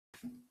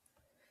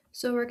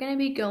So we're going to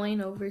be going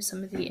over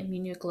some of the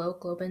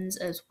immunoglobulins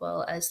as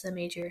well as the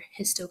major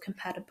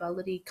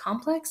histocompatibility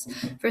complex.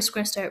 First, we're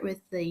going to start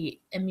with the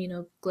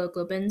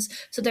immunoglobulins.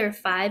 So there are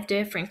 5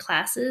 different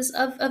classes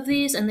of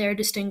these, and they're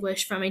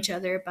distinguished from each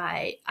other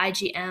by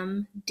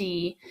IgM,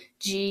 D,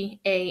 G,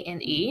 A,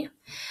 and E.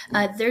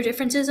 Their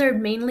differences are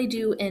mainly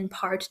due in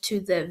part to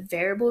the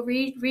variable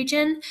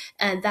region,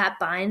 and that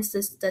binds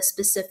the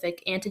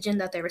specific antigen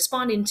that they're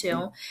responding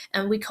to,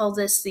 and we call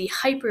this the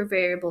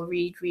hypervariable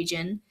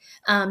region.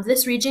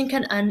 This region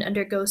can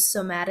undergo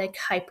somatic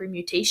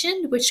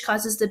hypermutation, which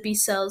causes the B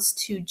cells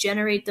to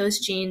generate those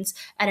genes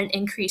at an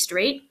increased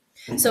rate.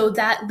 So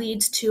that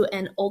leads to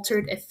an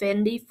altered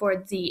affinity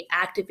for the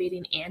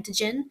activating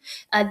antigen.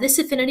 This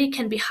affinity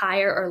can be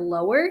higher or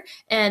lower,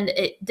 and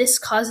this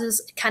causes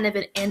kind of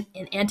an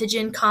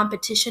antigen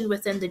competition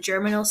within the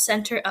germinal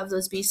center of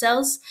those B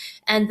cells.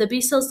 And the B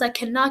cells that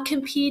cannot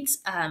compete,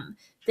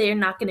 they are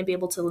not going to be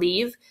able to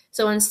leave.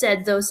 So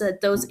instead, those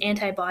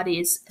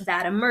antibodies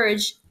that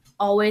emerge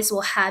always will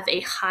have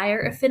a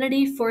higher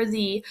affinity for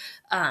the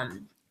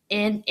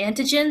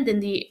antigen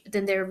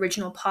than their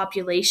original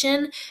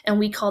population, and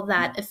we call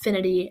that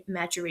affinity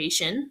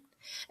maturation.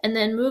 And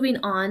then moving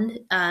on,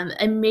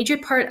 a major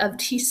part of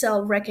T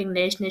cell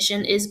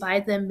recognition is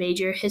by the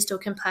major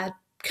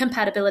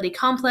histocompatibility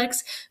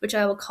complex, which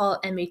I will call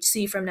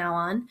MHC from now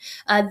on.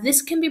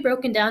 This can be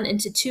broken down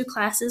into 2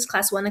 classes,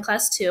 class 1 and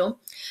class 2.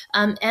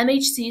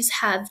 MHCs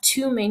have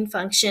 2 main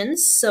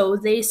functions, so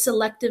they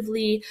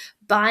selectively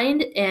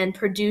bind and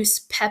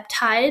produce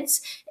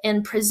peptides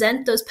and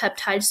present those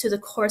peptides to the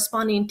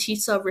corresponding T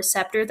cell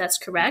receptor that's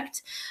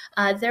correct.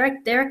 Their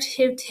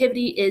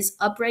activity is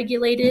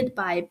upregulated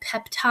by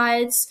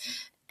peptides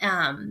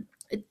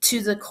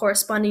to the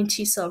corresponding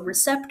T cell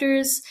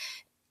receptors,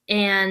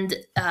 and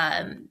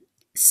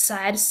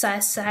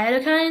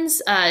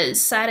cytokines.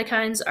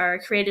 Cytokines are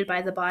created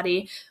by the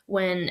body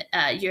when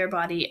your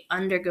body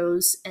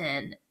undergoes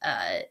an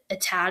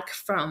attack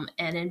from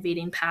an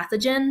invading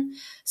pathogen.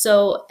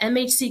 So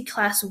MHC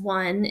class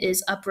 1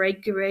 is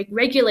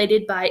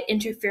upregulated by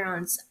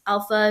interferons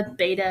alpha,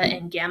 beta,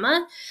 and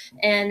gamma,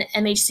 and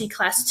MHC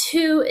class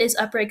 2 is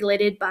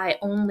upregulated by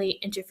only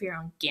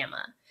interferon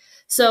gamma.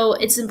 So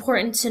it's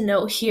important to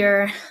note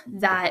here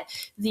that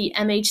the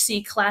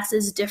MHC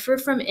classes differ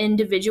from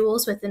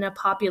individuals within a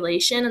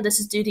population, and this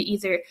is due to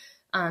either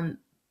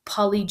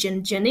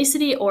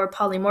polygenicity or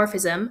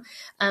polymorphism.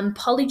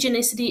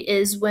 Polygenicity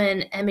is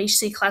when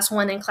MHC class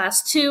 1 and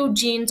class 2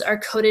 genes are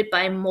coded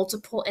by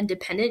multiple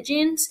independent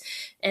genes,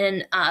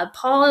 and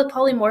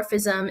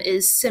polymorphism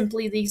is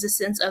simply the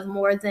existence of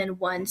more than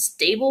one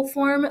stable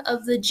form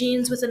of the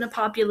genes within a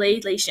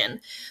population.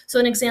 So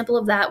an example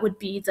of that would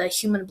be the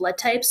human blood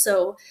type.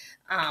 So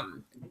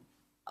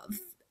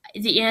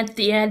the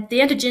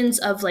antigens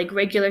of like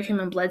regular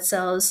human blood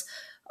cells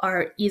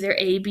are either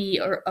A, B,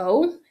 or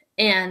O,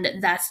 and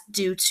that's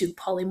due to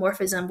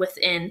polymorphism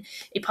within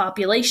a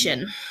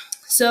population.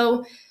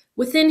 So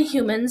within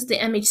humans, the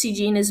MHC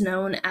gene is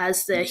known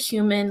as the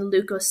human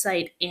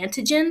leukocyte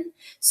antigen,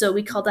 so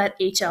we call that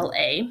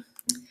HLA.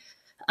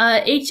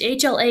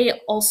 HLA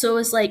also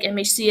is like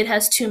MHC. It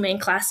has 2 main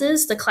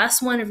classes. The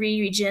class 1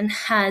 region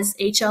has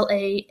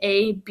HLA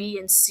A, B,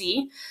 and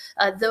C.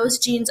 Those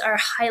genes are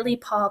highly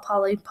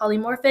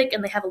polymorphic,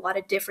 and they have a lot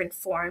of different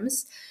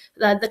forms.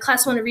 The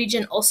class 1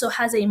 region also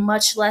has a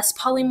much less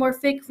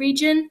polymorphic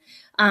region.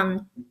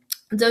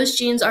 Those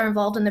genes are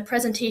involved in the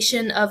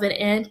presentation of an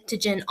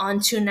antigen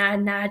onto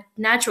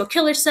natural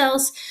killer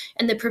cells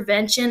and the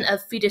prevention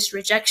of fetus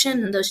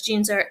rejection, and those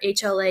genes are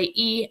HLA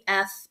E,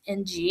 F,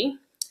 and G.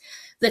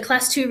 The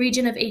class 2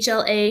 region of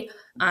HLA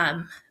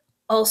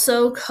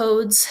also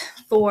codes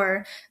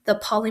for the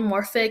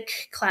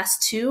polymorphic class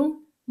 2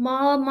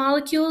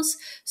 molecules.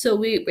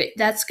 So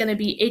that's going to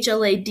be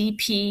HLA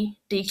DP,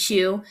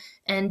 DQ,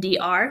 and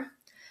DR.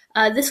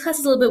 This class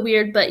is a little bit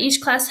weird, but each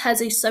class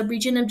has a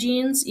subregion of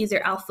genes,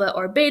 either alpha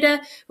or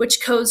beta, which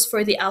codes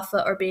for the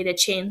alpha or beta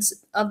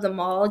chains of the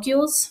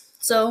molecules.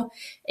 So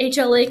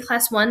HLA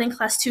class 1 and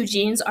class 2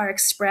 genes are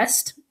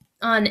expressed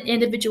on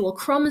individual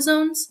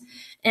chromosomes,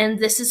 and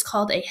this is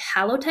called a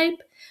halotype.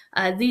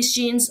 These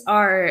genes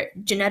are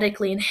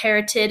genetically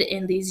inherited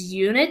in these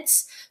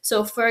units.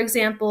 So for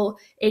example,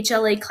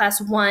 HLA class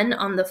 1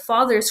 on the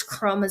father's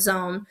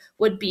chromosome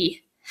would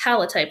be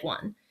halotype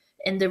 1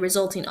 in the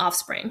resulting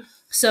offspring.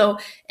 So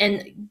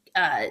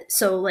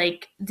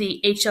like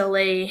the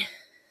HLA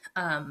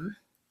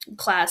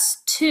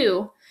class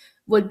 2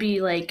 would be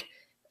like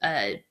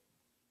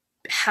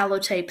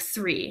halotype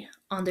 3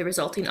 on the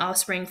resulting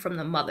offspring from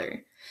the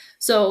mother.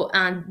 So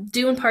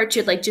due in part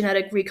to like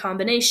genetic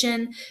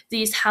recombination,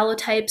 these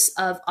halotypes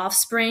of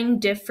offspring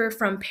differ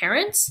from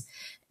parents.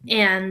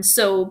 And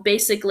so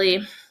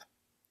basically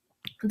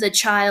the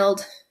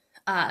child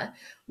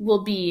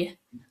will be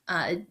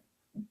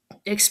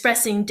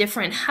expressing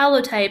different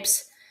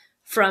halotypes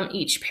from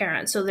each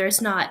parent. So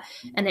there's not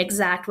an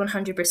exact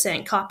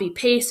 100% copy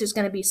paste. There's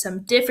going to be some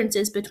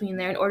differences between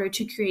there in order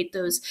to create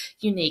those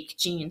unique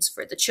genes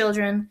for the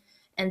children.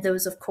 And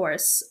those, of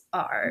course,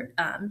 are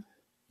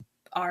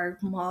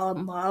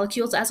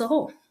molecules as a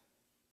whole.